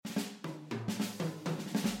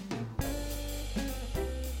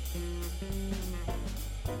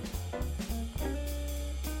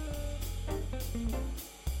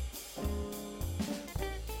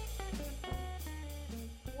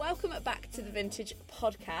welcome back to the Vintage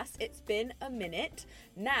Podcast. It's been a minute.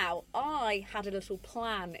 Now, I had a little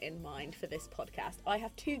plan in mind for this podcast. I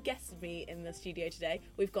have two guests with me in the studio today.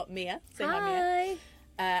 We've got Mia. Say hi, Mia.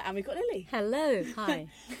 And we've got Lily. Hello. Hi.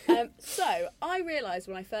 So, I realised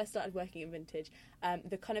when I first started working in Vintage,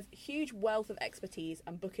 the kind of huge wealth of expertise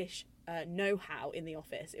and bookish know-how in the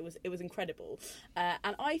office. It was incredible.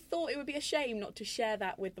 And I thought it would be a shame not to share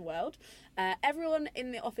that with the world. Everyone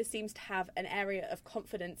in the office seems to have an area of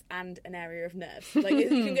confidence and an area of nerves. Like, you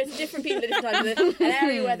can go to different people at different times. There's an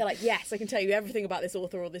area where they're like, yes, I can tell you everything about this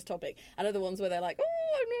author or this topic. And other ones where they're like,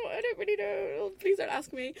 I don't really know. Please don't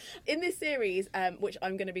ask me. In this series, which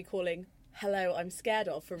I'm going to be calling Hello, I'm Scared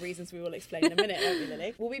Of, for reasons we will explain in a minute, won't we,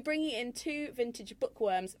 Lily? We'll be bringing in two vintage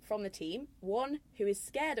bookworms from the team. One who is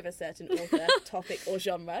scared of a certain author, topic or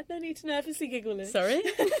genre. No need to nervously giggle, Lily. Sorry.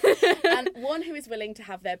 And one who is willing to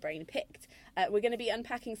have their brain picked. We're going to be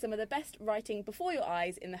unpacking some of the best writing before your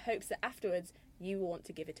eyes in the hopes that afterwards you will want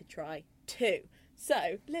to give it a try too.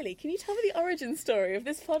 So, Lily, can you tell me the origin story of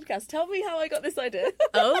this podcast? Tell me how I got this idea.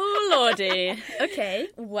 Oh, lordy. Okay,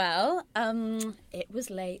 well, it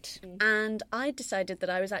was late and I decided that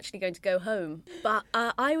I was actually going to go home. But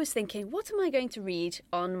I was thinking, what am I going to read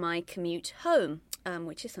on my commute home?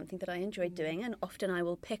 Which is something that I enjoyed doing, and often I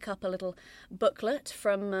will pick up a little booklet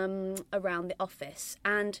from around the office.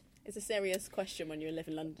 And it's a serious question when you live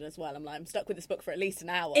in London as well. I'm stuck with this book for at least an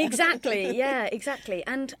hour. Exactly, yeah, exactly.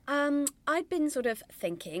 And I'd been sort of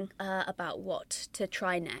thinking about what to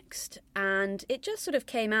try next. And it just sort of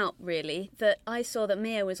came out, really, that I saw that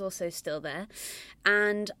Mia was also still there.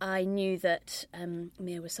 And I knew that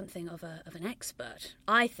Mia was something of an expert,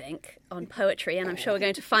 I think, on poetry. And I'm sure we're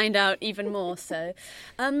going to find out even more so.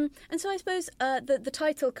 And so I suppose the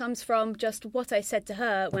title comes from just what I said to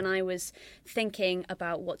her when I was thinking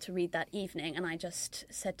about what to read that evening, and I just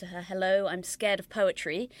said to her, hello, I'm scared of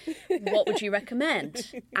poetry, what would you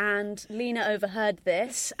recommend? And Lena overheard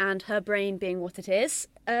this, and her brain being what it is,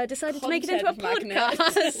 decided to make it into a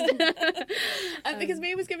podcast. Because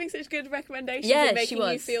Mia was giving such good recommendations and making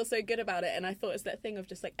you feel so good about it, and I thought it's that thing of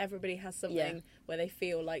just like everybody has something where they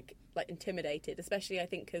feel like intimidated, especially I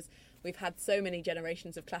think because we've had so many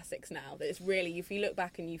generations of classics now that it's really, if you look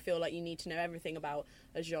back and you feel like you need to know everything about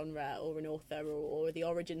a genre or an author or the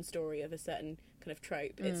origin story of a certain kind of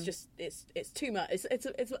trope, it's just it's too much,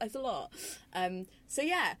 it's a lot. Mia,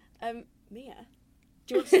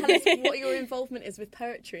 do you want to tell us what your involvement is with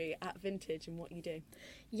poetry at Vintage and what you do?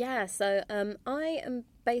 Yeah, so I am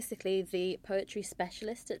basically the poetry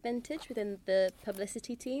specialist at Vintage within the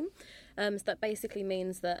publicity team. So that basically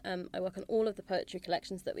means that I work on all of the poetry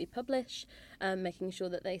collections that we publish, making sure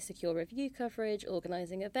that they secure review coverage,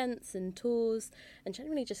 organising events and tours, and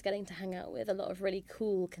generally just getting to hang out with a lot of really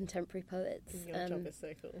cool contemporary poets. Your job is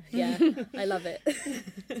so cool. Yeah, I love it. It's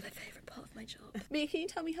my favourite part of my job. Mia, can you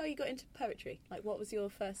tell me how you got into poetry? Like, what was your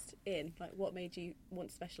first in? Like, what made you want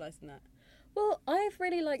to specialise in that? Well, I've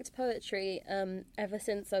really liked poetry ever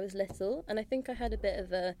since I was little, and I think I had a bit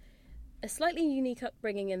of a slightly unique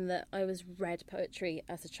upbringing in that I was read poetry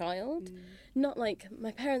as a child. Not like,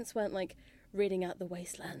 my parents weren't like reading out The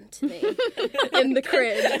Wasteland to me in the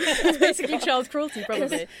crib. It's basically child cruelty,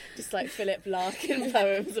 probably. Just like Philip Larkin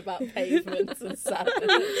poems about pavements and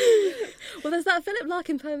sadness. Well, there's that Philip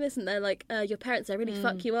Larkin poem, isn't there? Like, your parents, they really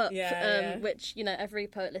fuck you up. Yeah. Which, you know, every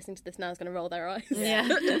poet listening to this now is going to roll their eyes. Yeah.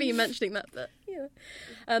 At me mentioning that, but yeah.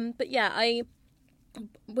 But yeah, I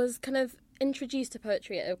was kind of introduced to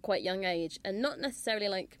poetry at a quite young age, and not necessarily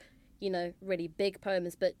like, you know, really big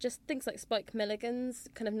poems, but just things like Spike Milligan's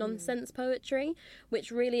kind of nonsense poetry, which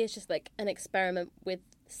really is just like an experiment with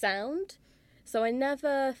sound. So I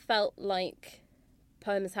never felt like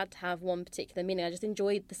poems had to have one particular meaning. I just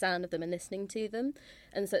enjoyed the sound of them and listening to them.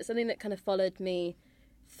 And so it's something that kind of followed me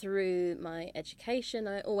through my education.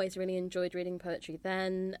 I always really enjoyed reading poetry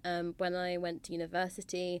then. When I went to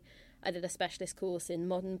university, I did a specialist course in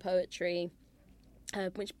modern poetry,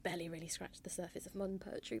 which barely really scratched the surface of modern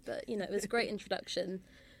poetry, but, you know, it was a great introduction.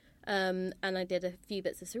 And I did a few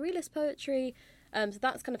bits of surrealist poetry. So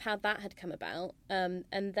that's kind of how that had come about. And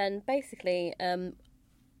then basically,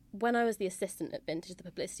 when I was the assistant at Vintage, the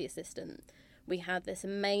publicity assistant, we had this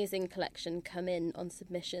amazing collection come in on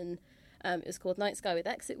submission. It was called Night Sky with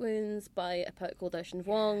Exit Wounds by a poet called Ocean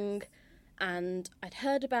Vuong. And I'd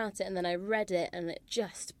heard about it and then I read it and it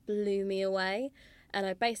just blew me away. And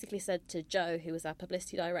I basically said to Joe, who was our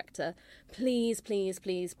publicity director, please, please,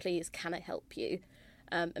 please, please, can I help you?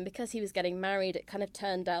 And because he was getting married, it kind of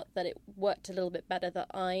turned out that it worked a little bit better that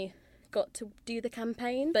I got to do the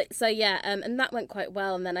campaign. But so, yeah, and that went quite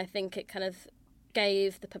well. And then I think it kind of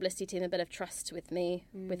gave the publicity team a bit of trust with me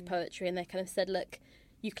with poetry. And they kind of said, look,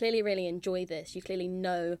 you clearly really enjoy this. You clearly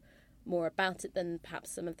know more about it than perhaps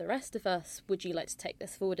some of the rest of us. Would you like to take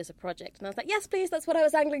this forward as a project? And I was like, yes, please, that's what I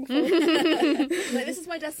was angling for. Like, this is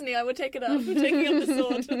my destiny, I would take it up. I'm taking up the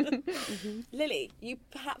sword. Lily, you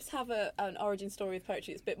perhaps have an origin story with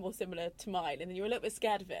poetry that's a bit more similar to mine, and then you were a little bit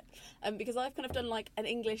scared of it. Because I've kind of done like an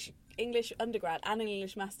English undergrad and an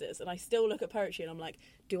English masters, and I still look at poetry and I'm like,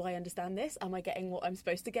 do I understand this? Am I getting what I'm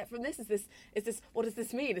supposed to get from this? Is this what does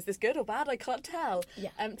this mean? Is this good or bad? I can't tell. Yeah.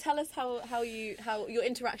 Tell us how your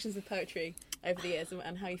interactions with poetry over the years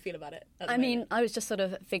and how you feel about it. I mean, I was just sort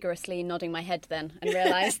of vigorously nodding my head then and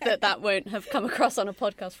realised that won't have come across on a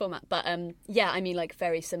podcast format. But yeah, I mean, like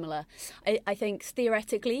very similar. I think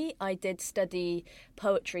theoretically I did study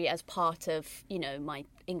poetry as part of, you know, my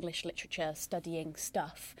English literature studying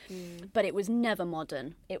stuff, but it was never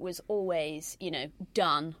modern. It was always, you know,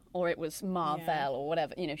 Donne, or it was Marvell, or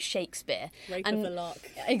whatever, you know, Shakespeare. Rape of the Lock.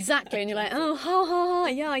 Exactly, and you're like, oh, ha, ha, ha,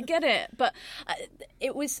 yeah, I get it. But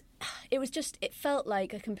it felt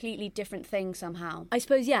like a completely different thing somehow. I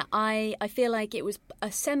suppose, yeah, I feel like it was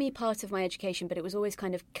a semi-part of my education, but it was always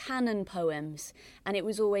kind of canon poems, and it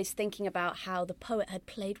was always thinking about how the poet had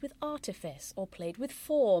played with artifice or played with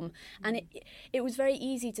form, and it was very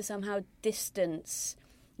easy to somehow distance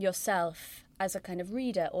yourself as a kind of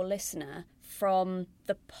reader or listener from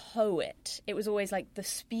the poet. It was always like the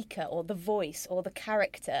speaker or the voice or the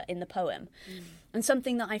character in the poem. And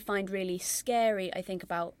something that I find really scary, I think,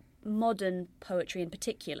 about modern poetry in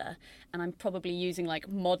particular, and I'm probably using like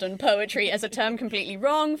modern poetry as a term completely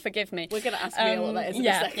wrong, forgive me. We're going to ask Mia what that is in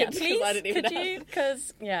a second. Yeah, please, I didn't even could know. you?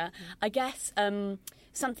 Because, yeah, I guess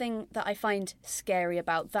something that I find scary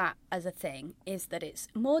about that as a thing is that it's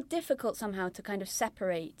more difficult somehow to kind of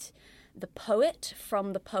separate the poet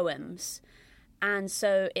from the poems. And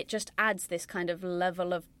so it just adds this kind of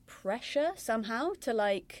level of pressure somehow to,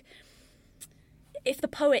 like, if the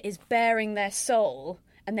poet is bearing their soul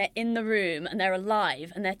and they're in the room and they're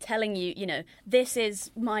alive and they're telling you, you know, this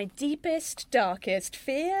is my deepest, darkest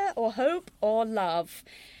fear or hope or love.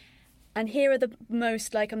 And here are the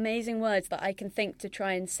most, like, amazing words that I can think to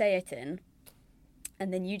try and say it in.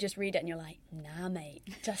 And then you just read it and you're like, nah, mate,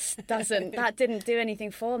 just doesn't, that didn't do anything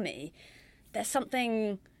for me. There's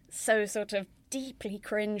something so sort of deeply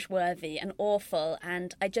cringeworthy and awful,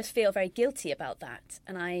 and I just feel very guilty about that.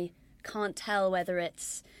 And I can't tell whether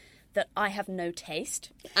it's that I have no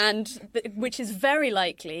taste, and which is very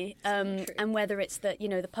likely, and whether it's that, you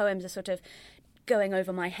know, the poems are sort of going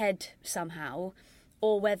over my head somehow,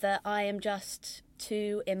 or whether I am just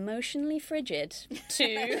too emotionally frigid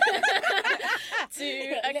to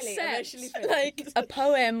accept like a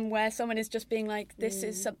poem where someone is just being like, this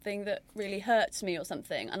is something that really hurts me or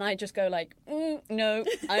something, and I just go like, no,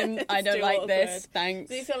 I don't like this, thanks.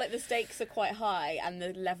 Do you feel like the stakes are quite high and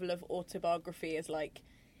the level of autobiography is like,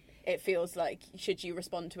 it feels like, should you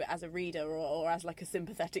respond to it as a reader or as like a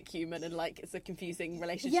sympathetic human, and like it's a confusing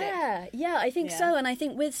relationship? Yeah, I think so. And I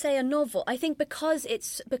think with, say, a novel, I think because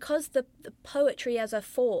the poetry as a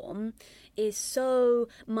form is so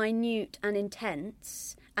minute and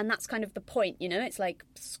intense, and that's kind of the point, you know, it's like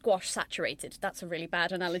squash saturated. That's a really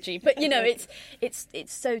bad analogy, but you know, it's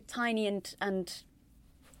so tiny and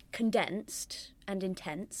condensed and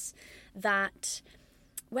intense that,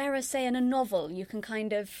 whereas, say, in a novel, you can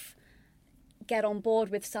kind of get on board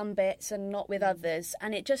with some bits and not with others,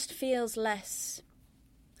 and it just feels less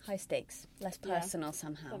high stakes, less personal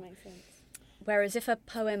somehow. That makes sense. Whereas if a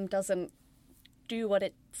poem doesn't do what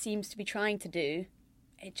it seems to be trying to do,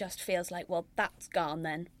 it just feels like, well, that's gone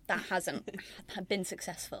then. That hasn't been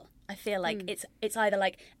successful. I feel like it's either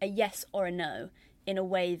like a yes or a no in a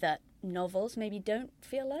way that novels maybe don't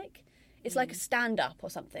feel like. It's like a stand-up or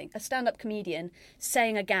something. A stand-up comedian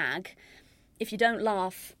saying a gag. If you don't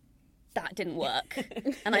laugh, that didn't work.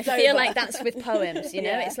 And I feel like that's with poems, you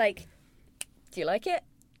know? It's like, do you like it?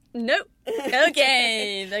 Nope.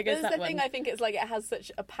 Okay, there goes that one. The thing, I think it's like it has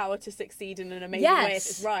such a power to succeed in an amazing way if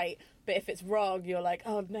it's right, but if it's wrong, you're like,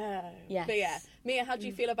 oh no. Yes. But yeah, Mia, how do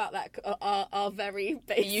you feel about that? Our very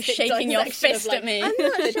basic Are you shaking your fist of, like, at me? I'm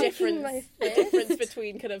not the shaking my fist. difference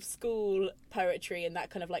between kind of school poetry and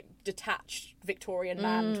that kind of like detached Victorian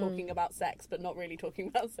man talking about sex but not really talking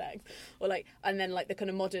about sex, or like, and then like the kind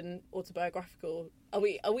of modern autobiographical. Are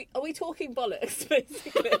we talking bollocks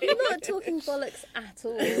basically? I'm not talking bollocks at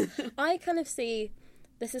all. I kind of see,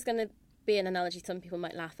 this is going to be an analogy some people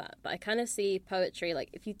might laugh at, but I kind of see poetry, like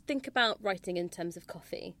if you think about writing in terms of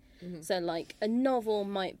coffee, so like a novel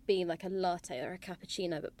might be like a latte or a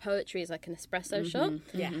cappuccino, but poetry is like an espresso shot.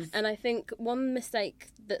 Yes. And I think one mistake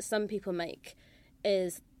that some people make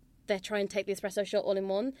is they try and take the espresso shot all in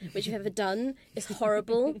one, which you've ever done is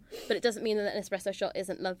horrible, but it doesn't mean that an espresso shot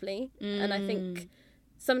isn't lovely. And I think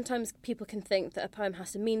sometimes people can think that a poem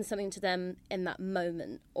has to mean something to them in that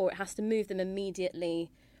moment, or it has to move them immediately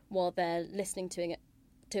while they're listening to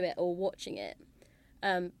it or watching it.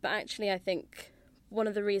 But actually, I think one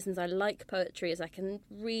of the reasons I like poetry is I can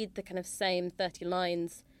read the kind of same 30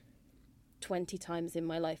 lines 20 times in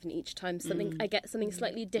my life, and each time I get something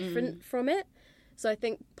slightly different from it. So I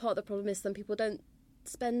think part of the problem is some people don't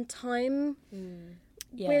spend time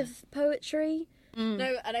with poetry.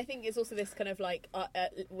 No, and I think it's also this kind of like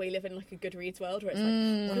we live in like a Goodreads world where it's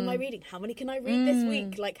like, what am I reading? How many can I read this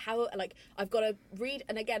week? Like how, like I've got to read.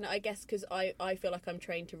 And again, I guess because I feel like I'm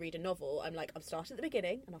trained to read a novel, I'm like, I'll start at the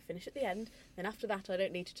beginning and I'll finish at the end. Then after that, I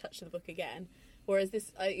don't need to touch the book again. Whereas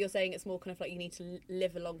this, you're saying it's more kind of like you need to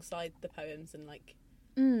live alongside the poems and like,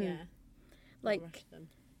 like rush them.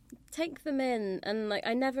 Take them in. And like,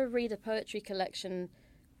 I never read a poetry collection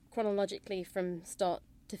chronologically from start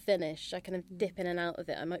to finish. I kind of dip in and out of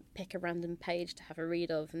it. I might pick a random page to have a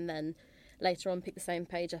read of, and then later on pick the same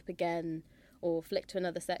page up again, or flick to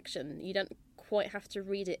another section. You don't quite have to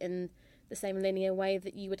read it in the same linear way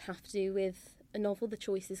that you would have to do with a novel. The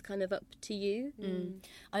choice is kind of up to you.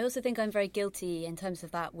 I also think I'm very guilty in terms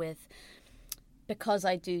of that because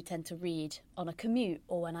I do tend to read on a commute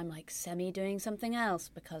or when I'm like semi doing something else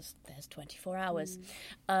because there's 24 hours.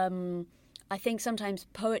 I think sometimes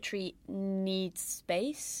poetry needs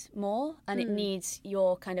space more, and it needs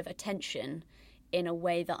your kind of attention in a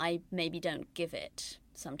way that I maybe don't give it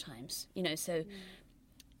sometimes. You know, so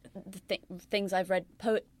the things I've read,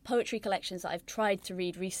 poetry collections that I've tried to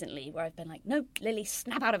read recently where I've been like, no, Lily,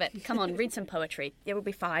 snap out of it. Come on, read some poetry. It will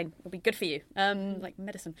be fine. It'll be good for you. Like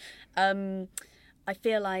medicine. I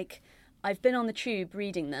feel like I've been on the tube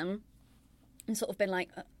reading them and sort of been like,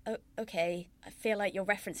 okay, I feel like you're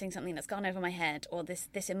referencing something that's gone over my head, or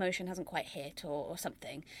this emotion hasn't quite hit, or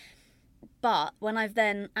something. But when I've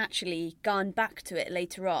then actually gone back to it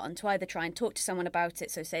later on to either try and talk to someone about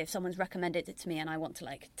it, so say if someone's recommended it to me and I want to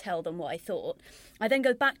like tell them what I thought, I then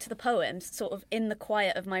go back to the poems sort of in the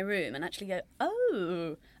quiet of my room and actually go,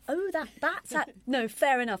 oh, that's no,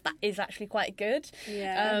 fair enough, that is actually quite good.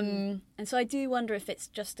 Yeah. And so I do wonder if it's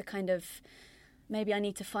just a kind of, maybe I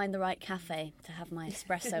need to find the right cafe to have my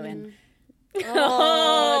espresso in.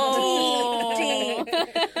 Oh, deep.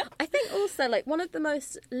 I think also, like, one of the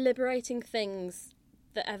most liberating things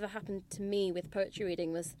that ever happened to me with poetry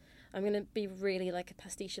reading was, I'm going to be really like a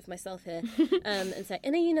pastiche of myself here, and say,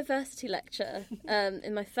 in a university lecture,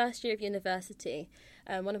 in my first year of university,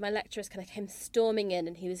 one of my lecturers kind of came storming in,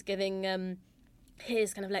 and he was giving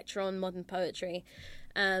his kind of lecture on modern poetry,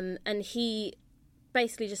 and he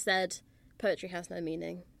basically just said, poetry has no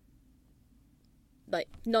meaning. Like,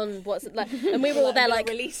 none whatsoever. Like, and we were all there like...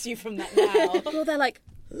 release you from that now. We were all there like,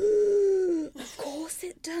 of course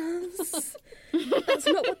it does. That's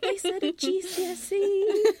not what they said at GCSE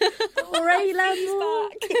or A-level.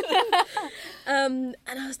 And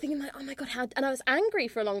I was thinking like, oh my God, how... And I was angry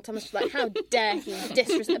for a long time. I was like, how dare he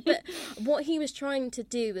disrespect... But what he was trying to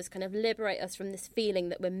do was kind of liberate us from this feeling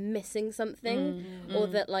that we're missing something, or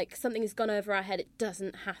that like something has gone over our head. It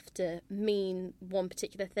doesn't have to mean one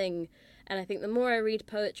particular thing. And I think the more I read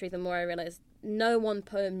poetry, the more I realise no one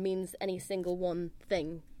poem means any single one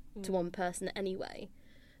thing to one person anyway.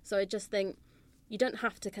 So I just think you don't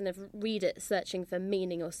have to kind of read it searching for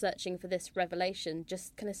meaning or searching for this revelation.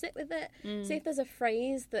 Just kind of sit with it, see if there's a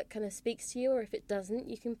phrase that kind of speaks to you, or if it doesn't,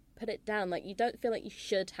 you can put it down. Like, you don't feel like you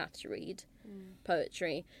should have to read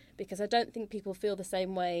poetry, because I don't think people feel the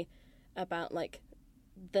same way about, like,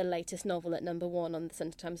 the latest novel at number 1 on the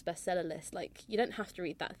Sunday Times bestseller list. Like, you don't have to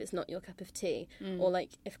read that if it's not your cup of tea. Or, like,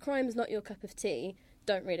 if crime's not your cup of tea,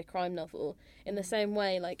 don't read a crime novel. In the same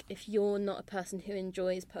way, like, if you're not a person who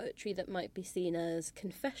enjoys poetry that might be seen as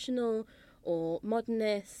confessional or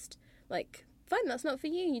modernist, like, fine, that's not for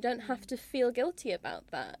you. You don't have to feel guilty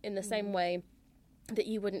about that in the same way that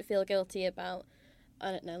you wouldn't feel guilty about, I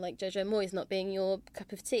don't know, like Jojo Moyes not being your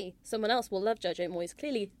cup of tea. Someone else will love Jojo Moyes.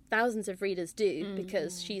 Clearly, thousands of readers do,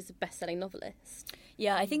 because she's a best-selling novelist.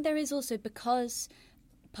 Yeah, I think there is also, because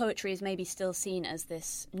poetry is maybe still seen as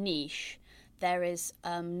this niche, there is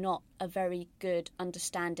not a very good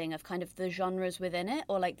understanding of kind of the genres within it,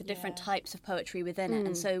 or like the different types of poetry within it.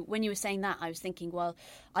 And so when you were saying that, I was thinking, well,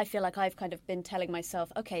 I feel like I've kind of been telling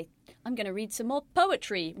myself, okay, I'm going to read some more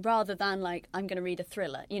poetry rather than like I'm going to read a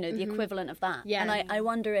thriller, you know, the equivalent of that. Yeah. And I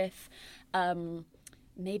wonder if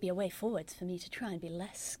maybe a way forward for me to try and be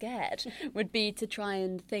less scared would be to try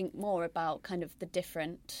and think more about kind of the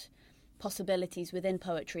different possibilities within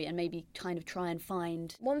poetry and maybe kind of try and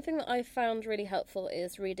find... One thing that I found really helpful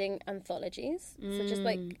is reading anthologies. So just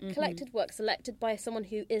like collected works selected by someone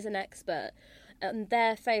who is an expert, and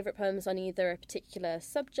their favourite poems on either a particular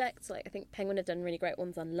subject. Like I think Penguin have done really great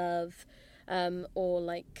ones on love, or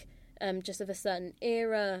like just of a certain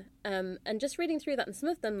era, and just reading through that, and some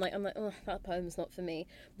of them like I'm like, oh, that poem's not for me.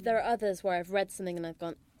 But there are others where I've read something and I've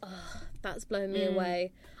gone, oh, that's blown me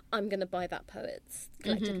away. I'm going to buy that poet's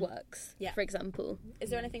collected works, for example. Is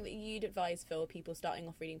there anything that you'd advise for people starting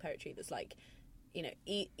off reading poetry that's like, you know,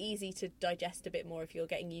 easy to digest a bit more if you're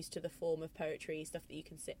getting used to the form of poetry, stuff that you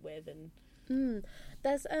can sit with? And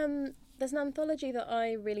there's an anthology that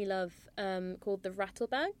I really love called The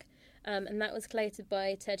Rattlebag, and that was collated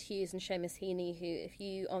by Ted Hughes and Seamus Heaney, who, if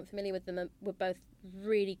you aren't familiar with them, were both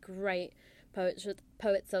really great poets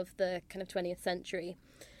of the kind of 20th century.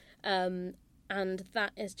 And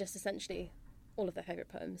that is just essentially all of their favourite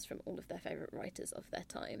poems from all of their favourite writers of their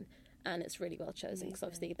time. And it's really well chosen because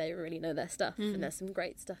obviously they really know their stuff. And there's some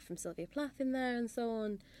great stuff from Sylvia Plath in there and so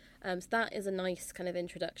on. So that is a nice kind of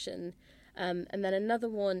introduction. And then another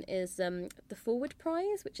one is the Forward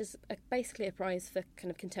Prize, which is basically a prize for kind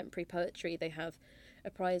of contemporary poetry. They have a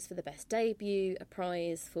prize for the best debut, a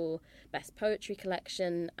prize for best poetry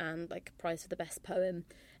collection, and like a prize for the best poem.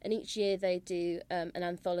 And each year they do an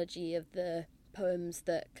anthology of the poems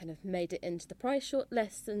that kind of made it into the prize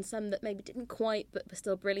shortlist, and some that maybe didn't quite but were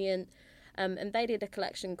still brilliant. And they did a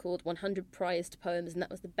collection called 100 Prized Poems, and that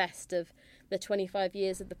was the best of the 25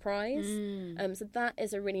 years of the prize. So that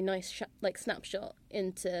is a really nice snapshot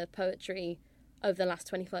into poetry over the last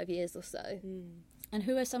 25 years or so. And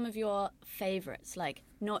who are some of your favourites? Like,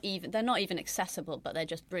 they're not even accessible, but they're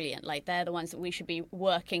just brilliant. Like, they're the ones that we should be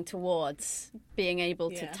working towards being able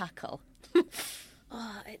to tackle.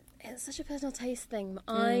 Oh, it's such a personal taste thing.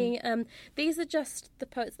 These are just the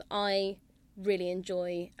poets that I really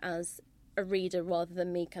enjoy as a reader, rather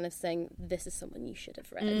than me kind of saying, this is someone you should have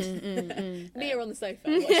read. Mia on the sofa,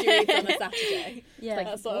 what she reads on a Saturday. Yeah. Like,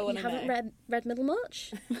 that's what I want to know. You haven't read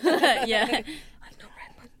Middlemarch? Yeah. I've not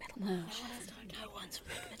read Middlemarch. No one's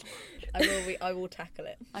read Middlemarch. I will tackle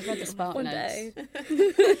it. I've read the Spark One Notes. day.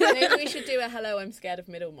 Maybe we should do a Hello, I'm Scared of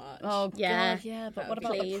Middlemarch. Oh, Yeah. God, yeah, but what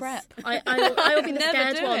about the prep? I will be the Never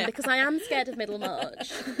scared do one it. because I am scared of Middlemarch.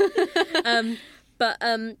 But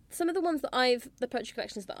some of the ones that the poetry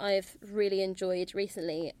collections that I've really enjoyed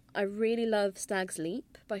recently, I really love Stag's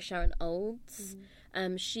Leap by Sharon Olds.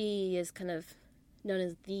 She is kind of known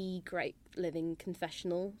as the great living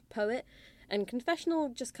confessional poet. And confessional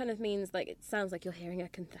just kind of means like it sounds like you're hearing a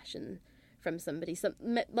confession from somebody.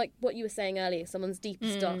 Like what you were saying earlier, someone's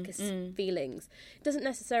deepest, darkest feelings. It doesn't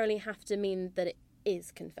necessarily have to mean that it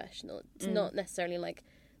is confessional. It's not necessarily like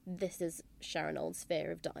this is Sharon Olds'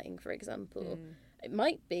 fear of dying, for example. It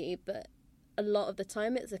might be, but a lot of the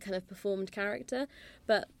time it's a kind of performed character.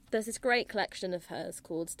 But there's this great collection of hers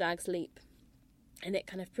called Stag's Leap, and it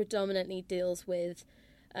kind of predominantly deals with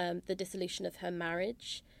the dissolution of her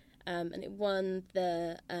marriage. And it won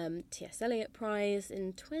the T.S. Eliot Prize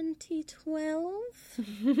in 2012.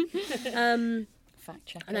 Fact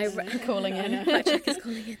checkers And I calling in. Fact checkers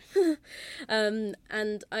calling in.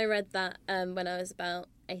 And I read that when I was about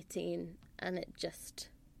 18, and it just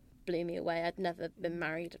blew me away. I'd never been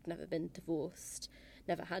married, I'd never been divorced,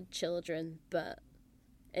 never had children, but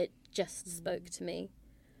it just spoke to me.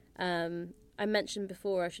 I mentioned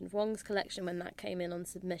before Ocean Vuong's collection, when that came in on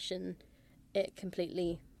submission, it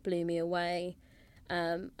completely blew me away.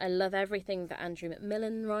 I love everything that Andrew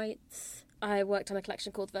Macmillan writes. I worked on a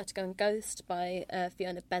collection called Vertigo and Ghost by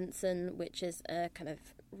Fiona Benson, which is a kind of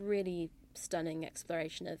really stunning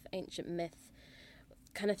exploration of ancient myth,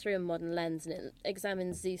 kind of through a modern lens, and it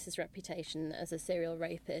examines Zeus's reputation as a serial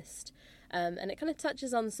rapist. And it kind of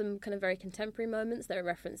touches on some kind of very contemporary moments. There are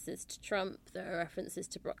references to Trump, there are references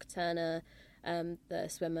to Brock Turner, the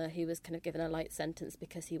swimmer who was kind of given a light sentence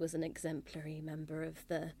because he was an exemplary member of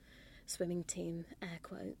the swimming team, air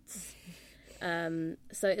quotes.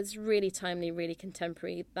 So it's really timely, really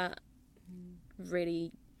contemporary. That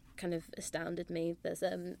really kind of astounded me. There's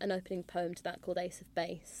an opening poem to that called Ace of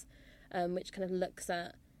Base, which kind of looks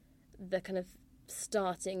at the kind of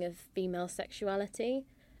starting of female sexuality.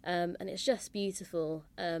 And it's just beautiful,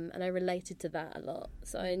 and I related to that a lot,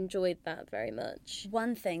 so I enjoyed that very much.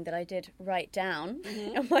 One thing that I did write down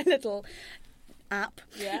on my little app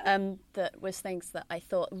that was things that I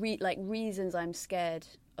thought, reasons I'm scared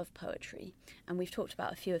of poetry, and we've talked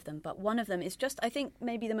about a few of them, but one of them is just, I think,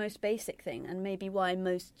 maybe the most basic thing, and maybe why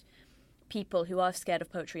most people who are scared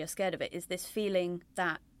of poetry are scared of it, is this feeling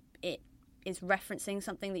that it is referencing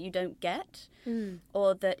something that you don't get,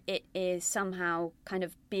 or that it is somehow kind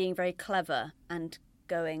of being very clever and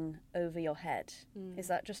going over your head. Is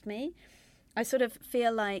that just me? I sort of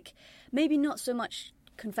feel like maybe not so much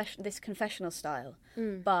this confessional style,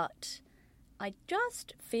 but I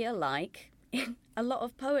just feel like in a lot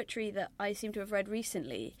of poetry that I seem to have read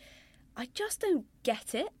recently, I just don't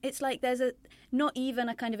get it. It's like there's not even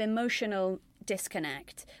a kind of emotional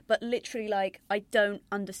disconnect, but literally like I don't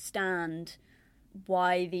understand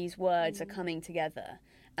why these words are coming together.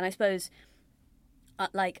 And I suppose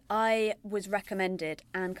like I was recommended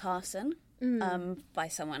Anne Carson by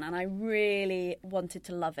someone, and I really wanted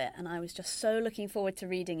to love it, and I was just so looking forward to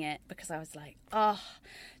reading it because I was like,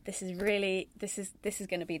 this is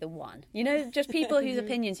going to be the one, just people whose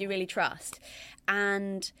opinions you really trust.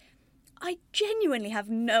 And I genuinely have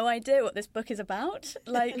no idea what this book is about.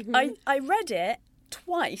 Like I read it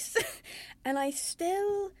twice and I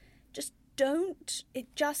still just don't, it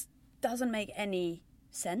just doesn't make any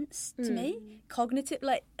sense to me, cognitive,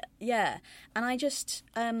 and I just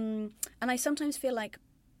and I sometimes feel like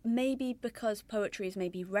maybe because poetry is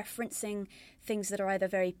maybe referencing things that are either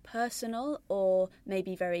very personal or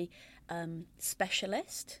maybe very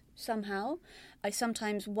specialist somehow, I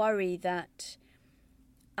sometimes worry that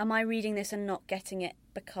am I reading this and not getting it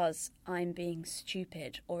because I'm being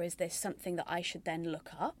stupid, or is this something that I should then look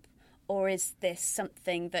up? Or is this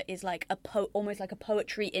something that is like almost like a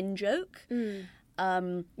poetry in-joke?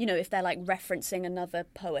 If they're like referencing another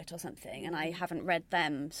poet or something and I haven't read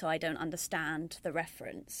them, so I don't understand the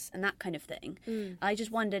reference and that kind of thing. I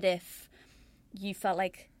just wondered if you felt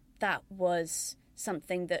like that was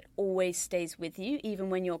something that always stays with you,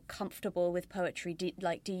 even when you're comfortable with poetry.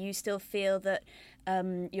 Do you still feel that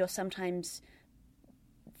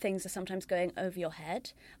things are sometimes going over your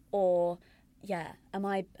head? Or, am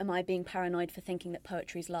I being paranoid for thinking that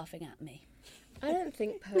poetry's laughing at me? I don't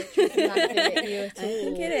think poetry's laughing at you at all. I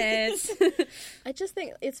think it is. I just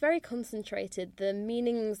think it's very concentrated. The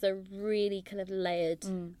meanings are really kind of layered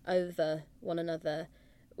over one another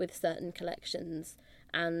with certain collections.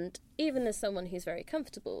 And even as someone who's very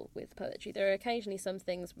comfortable with poetry, there are occasionally some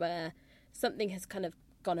things where something has kind of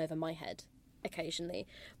gone over my head. Occasionally,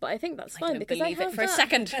 but I think that's fine because I have it for a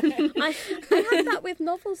second. I have that with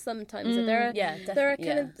novels sometimes. There are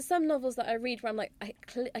kind of some novels that I read where I'm like, I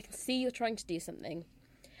can see you're trying to do something,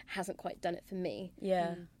 hasn't quite done it for me.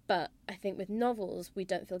 But I think with novels we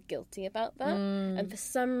don't feel guilty about that, and for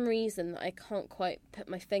some reason that I can't quite put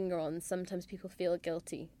my finger on, sometimes people feel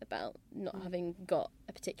guilty about not having got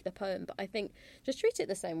a particular poem. But I think just treat it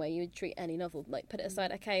the same way you would treat any novel. Like put it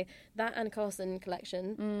aside. Okay, that Anne Carson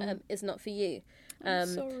collection is not for you. I'm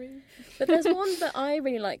sorry. But there's one that I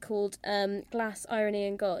really like called Glass, Irony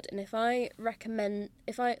and God, and if I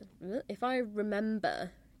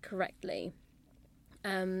remember correctly,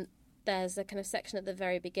 there's a kind of section at the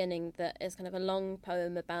very beginning that is kind of a long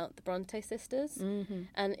poem about the Bronte sisters.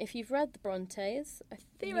 And if you've read the Brontes, I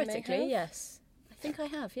think theoretically, yes. I think I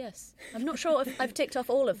have, yes. I'm not sure if I've ticked off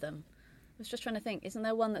all of them. I was just trying to think, isn't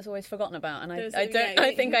there one that's always forgotten about? And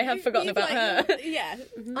I think I have forgotten about her. Yeah.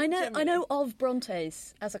 I know of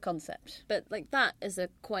Brontes as a concept. But like that is a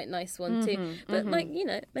quite nice one too. But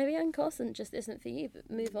maybe Anne Carson just isn't for you, but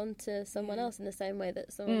move on to someone else in the same way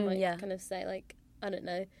that someone might kind of say, like, I don't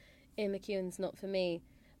know, Ian McEwan's not for me,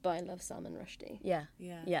 but I love Salman Rushdie. Yeah.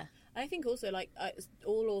 I think also like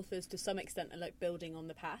all authors to some extent are like building on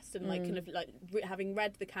the past and like kind of like having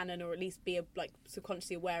read the canon, or at least be like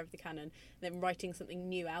subconsciously aware of the canon, and then writing something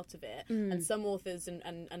new out of it. And some authors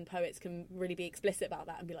and poets can really be explicit about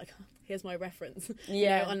that and be like, oh, here's my reference,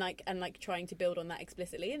 and like trying to build on that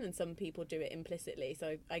explicitly. And then some people do it implicitly.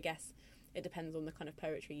 So I guess it depends on the kind of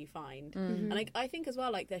poetry you find. And I think as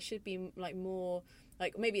well, like there should be like more,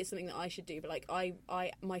 like maybe it's something that I should do, but like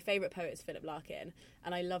my favourite poet is Philip Larkin,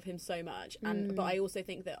 and I love him so much. And but I also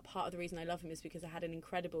think that part of the reason I love him is because I had an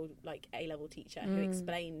incredible like A-level teacher who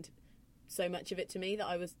explained so much of it to me that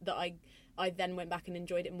I then went back and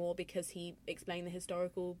enjoyed it more because he explained the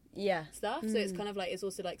historical stuff. So it's kind of like, it's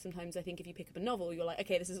also like sometimes I think if you pick up a novel, you're like,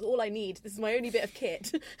 okay, this is all I need. This is my only bit of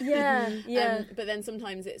kit. But then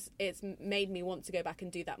sometimes it's made me want to go back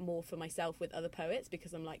and do that more for myself with other poets,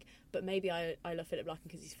 because I'm like, but maybe I love Philip Larkin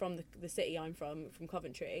because he's from the city I'm from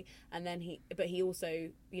Coventry, and then he also,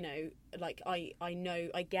 like I know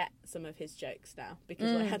I get some of his jokes now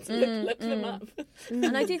because I had to look them up.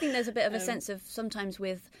 And I do think there's a bit of a sense of sometimes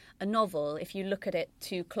with a novel, if you look at it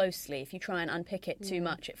too closely, if you try and unpick it too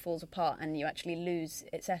much, it falls apart and you actually lose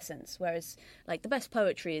its essence. Whereas like the best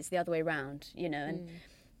poetry is the other way around, and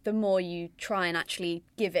the more you try and actually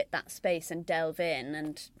give it that space and delve in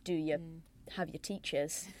and do your have your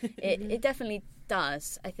teachers, it definitely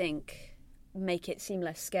does, I think, make it seem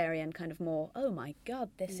less scary and kind of more, oh my God,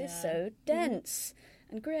 this is so dense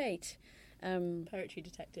and great. Poetry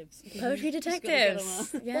detectives. Poetry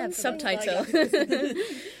detectives. Yeah, subtitle.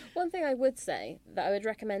 One thing I would say that I would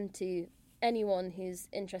recommend to anyone who's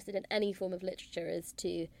interested in any form of literature is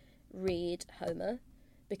to read Homer.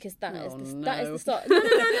 Because that is the start. No,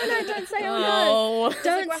 don't say oh no.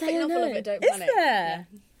 Don't say oh no. Of it, don't is panic. there?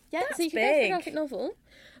 Yeah, That's so you can big. get the graphic novel.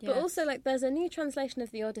 But Yes. also, like, there's a new translation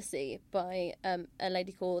of the Odyssey by a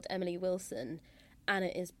lady called Emily Wilson, and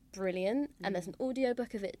it is brilliant. And there's an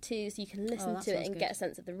audiobook of it too, so you can listen that to it sounds and good. get a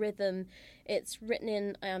sense of the rhythm. It's written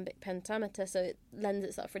in iambic pentameter, so it lends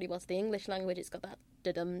itself really well to the English language. It's got that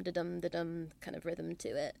da-dum, da-dum, da-dum kind of rhythm to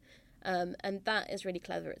it. And that is really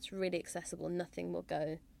clever. It's really accessible. Nothing will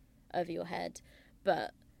go over your head.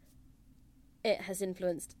 But it has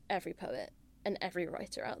influenced every poet and every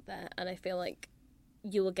writer out there, and I feel like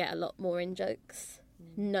you will get a lot more in jokes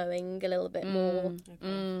knowing a little bit more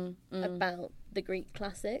about the Greek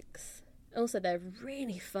classics. Also, they're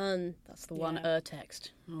really fun. That's the one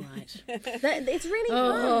text. All right. It's really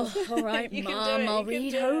fun. All right, You can do Mum, it, I'll you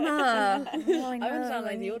read can do it. Homer. I want to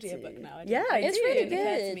download the audiobook now. Yeah, I It's do. really It didn't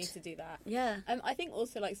occur to good. me to do that. Yeah. I think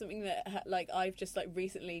also like something that like I've just like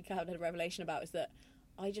recently kind of had a revelation about is that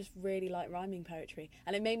I just really like rhyming poetry,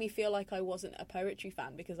 and it made me feel like I wasn't a poetry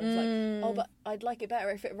fan because I was like, oh, but I'd like it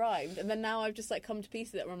better if it rhymed. And then now I've just like come to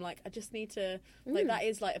peace with it, where I'm like, I just need to like that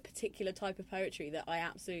is like a particular type of poetry that I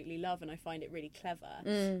absolutely love, and I find it really clever.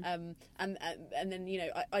 And then you know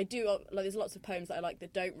I do like there's lots of poems that I like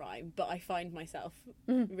that don't rhyme, but I find myself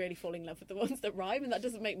really falling in love with the ones that rhyme, and that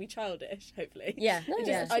doesn't make me childish. Hopefully, Yeah. No, It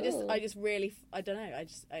yeah, just, sure. I just really, I don't know. I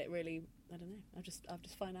don't know. I've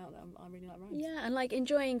just found out that I really like rhymes. Yeah, and like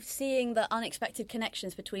enjoying seeing the unexpected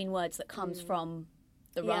connections between words that comes from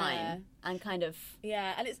the Yeah. rhyme and kind of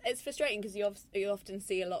Yeah, and it's frustrating because you often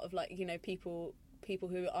see a lot of like people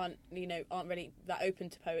who aren't really that open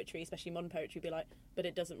to poetry, especially modern poetry, be like, but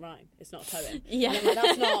it doesn't rhyme. It's not a poem. Yeah. And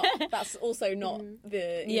I'm like, that's also not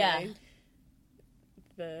the you Yeah. know,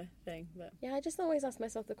 the thing. But Yeah, I just always ask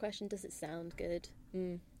myself the question, does it sound good?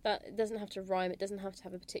 That it doesn't have to rhyme, it doesn't have to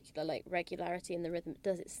have a particular like regularity in the rhythm.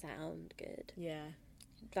 Does it sound good? yeah.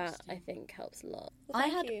 That I think helps a lot. Well, I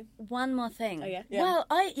thank had you. one more thing. Oh, yeah? Well,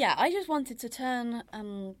 I just wanted to turn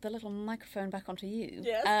the little microphone back onto you.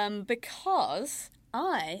 Yes. Because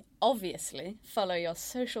I obviously follow your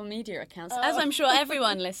social media accounts, as I'm sure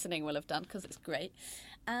everyone listening will have done, because it's great.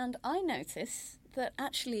 And I notice that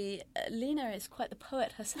actually Lena is quite the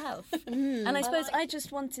poet herself. And I suppose I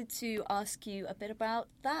just wanted to ask you a bit about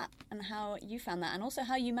that and how you found that, and also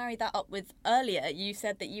how you married that up with earlier. You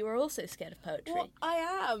said that you were also scared of poetry. Well, I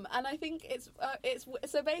am, and I think it's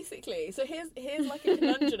so basically. So here's like a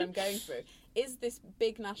conundrum I'm going through. Is this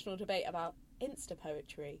big national debate about Insta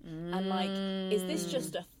poetry, and like, is this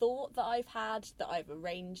just a thought that I've had that I've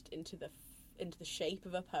arranged into the shape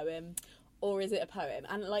of a poem, or is it a poem?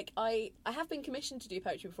 And like, I have been commissioned to do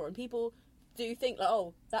poetry before, and people do think like,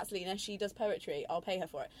 oh, that's Lena, she does poetry, I'll pay her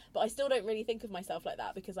for it. But I still don't really think of myself like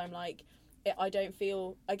that, because I'm like, I don't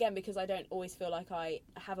feel, again, because I don't always feel like I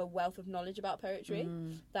have a wealth of knowledge about poetry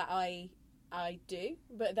that I do.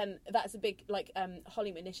 But then that's a big, like,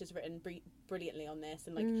 Holly McNish has written brilliantly on this,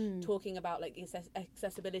 and like talking about like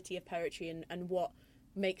accessibility of poetry and what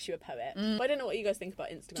makes you a poet. But I don't know what you guys think about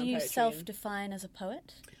Instagram Do you poetry. self-define as a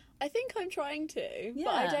poet? I think I'm trying to, but Yeah.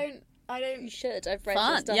 I don't. You should. I've read your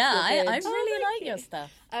Fun. stuff. Yeah, you're I good. really thank like you. your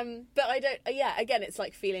stuff. But I don't. Yeah, again, it's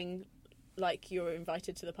like feeling like you're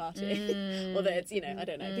invited to the party, or that it's I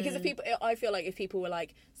don't know. Because if people, I feel like if people were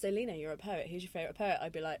like, "So Lena, you're a poet. Who's your favourite poet?"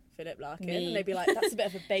 I'd be like Philip Larkin, Me. and they'd be like, "That's a bit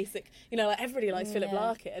of a basic." Like everybody likes Philip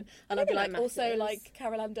Larkin, and I'd be like like, also Matthews. like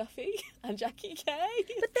Carol Ann Duffy and Jackie Kay.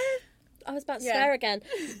 I was about to Yeah. swear again.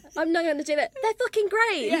 I'm not going to do it. They're fucking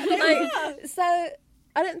great. Yeah, they are. So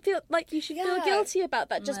I don't feel like you should feel Yeah. guilty about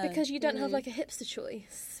that just No. because you don't have like a hipster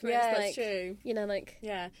choice. Where Yeah, it's it's like, true. like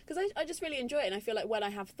Yeah, because I just really enjoy it, and I feel like when I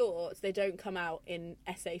have thoughts, they don't come out in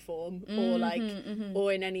essay form or like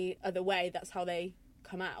or in any other way. That's how they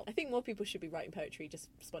come out. I think more people should be writing poetry just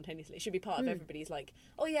spontaneously. It should be part of everybody's like,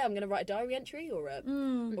 oh yeah, I'm going to write a diary entry or a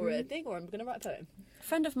thing, or I'm going to write a poem. A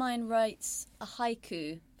friend of mine writes a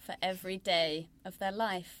haiku for every day of their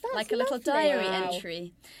life, That's like a little lovely. diary Wow.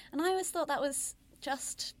 entry. And I always thought that was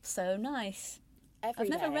just so nice. Every I've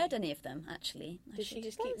never day. read any of them, actually. Does she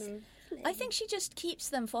just keep them? I think she just keeps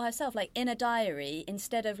them for herself, like in a diary,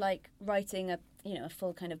 instead of like writing a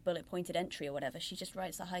full kind of bullet pointed entry or whatever. She just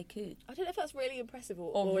writes a haiku. I don't know if that's really impressive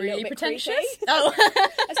or a really little bit pretentious. creepy. Oh,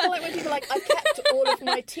 It's kind of like when people are like, I've kept all of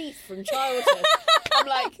my teeth from childhood. I'm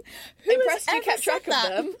like, impressed you ever kept track said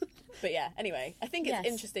that? of them. But yeah, anyway, I think it's Yes.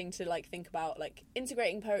 interesting to like think about like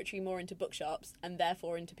integrating poetry more into bookshops and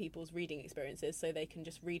therefore into people's reading experiences, so they can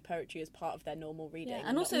just read poetry as part of their normal reading. Yeah,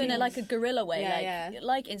 and also not in a, feel- like a guerrilla way, Yeah,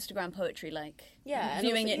 like Instagram poetry, like Yeah, and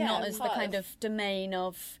viewing also- it yeah, not and as the part kind of- of domain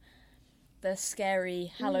of the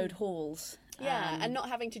scary hallowed halls. Yeah, and not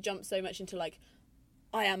having to jump so much into like,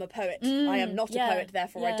 I am a poet, I am not yeah, a poet,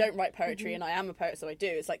 therefore I yeah. don't write poetry, and I am a poet, so I do.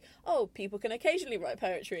 It's like, oh, people can occasionally write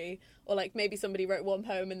poetry, or like maybe somebody wrote one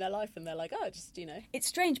poem in their life and they're like, oh, just, you know. It's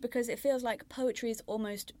strange because it feels like poetry is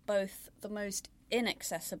almost both the most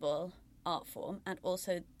inaccessible art form and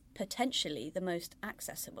also potentially the most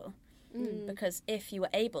accessible. Because if you were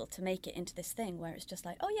able to make it into this thing where it's just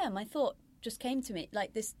like, oh yeah, my thought just came to me,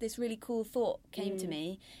 like this really cool thought came to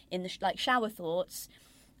me in the like shower thoughts,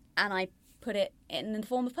 and I put it in the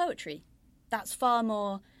form of poetry. That's far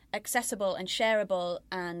more accessible and shareable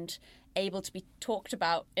and able to be talked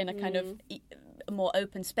about in a kind of a more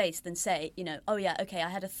open space than say, you know, oh yeah, okay, I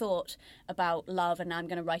had a thought about love and now I'm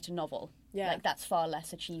going to write a novel. Yeah. Like that's far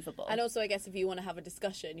less achievable. And also, I guess if you want to have a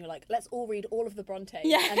discussion, you're like, let's all read all of the Brontes,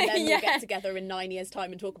 Yeah, and then we'll yeah. get together in 9 years'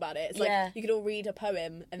 time and talk about it. It's like, Yeah. you could all read a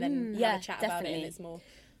poem and then Yeah, have a chat about it, definitely. and it's more...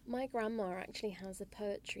 My grandma actually has a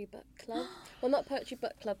poetry book club. Well, not poetry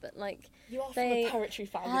book club, but like You are they- from a poetry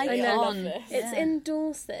family. I I know. love this. it's in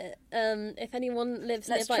Dorset. If anyone lives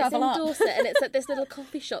Let's nearby, it's in travel up. Dorset, and it's at this little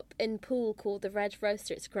coffee shop in Poole called the Red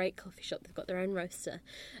Roaster. It's a great coffee shop. They've got their own roaster.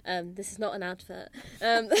 This is not an advert,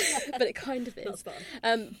 but it kind of is. Not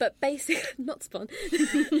Spawn. But basically, not Spawn.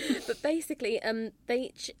 But basically,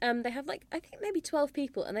 they have like I think maybe 12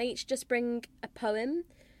 people, and they each just bring a poem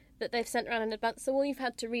that they've sent around in advance. So all you've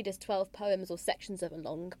had to read is 12 poems or sections of a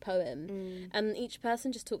long poem, and each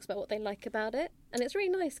person just talks about what they like about it. And it's really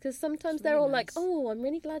nice because sometimes they're all like, "Oh, I'm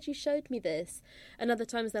really glad you showed me this," and other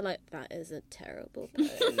times they're like, "That is a terrible poem,"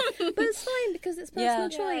 but it's fine because it's personal Yeah,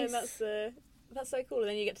 choice. and that's so cool. And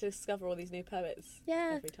then you get to discover all these new poets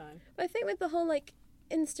Yeah. every time. But I think with the whole like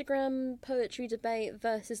Instagram poetry debate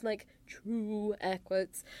versus like true air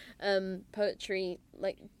quotes poetry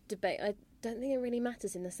like debate, I don't think it really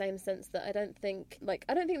matters in the same sense that I don't think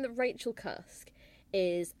that Rachel Cusk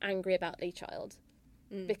is angry about Lee Child.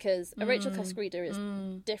 Because a Rachel Cusk reader is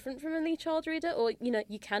different from a Lee Child reader, or you know,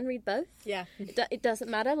 you can read both. Yeah. It doesn't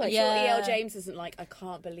matter. Like, Yeah. Sure, E.L. James isn't like, I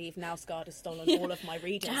can't believe Now Scarred has stolen all of my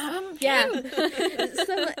readers. yeah.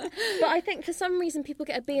 So, but I think for some reason people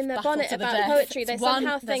get a bee in their Battle bonnet to the about death. poetry. They It's one-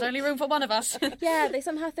 somehow there's think only room for one of us. yeah, they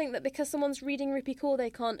somehow think that because someone's reading Rupi Kaur, they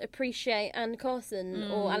can't appreciate Anne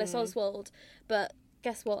Carson or Alice Oswald. But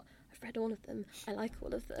guess what? I've read all of them. I like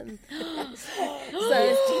all of them.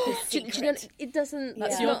 So, do you know, it doesn't...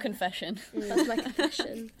 That's it's your not- confession. That's my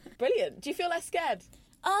confession. Brilliant. Do you feel less scared?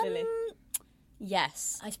 Lily?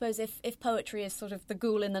 Yes. I suppose if poetry is sort of the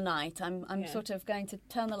ghoul in the night, I'm Yeah. sort of going to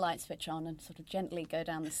turn the light switch on and sort of gently go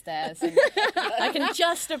down the stairs. And I can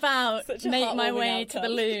just about Such a make my heartwarming way to the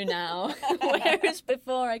outcome. loo now, whereas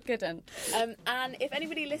before I couldn't. And if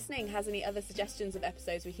anybody listening has any other suggestions of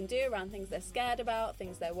episodes we can do around things they're scared about,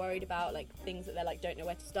 things they're worried about, like things that they're like don't know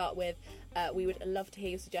where to start with, we would love to hear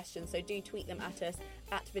your suggestions. So do tweet them at us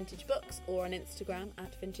at Vintage Books or on Instagram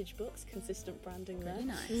at Vintage Books. Consistent branding there. Very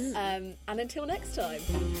nice. And until next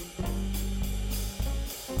time.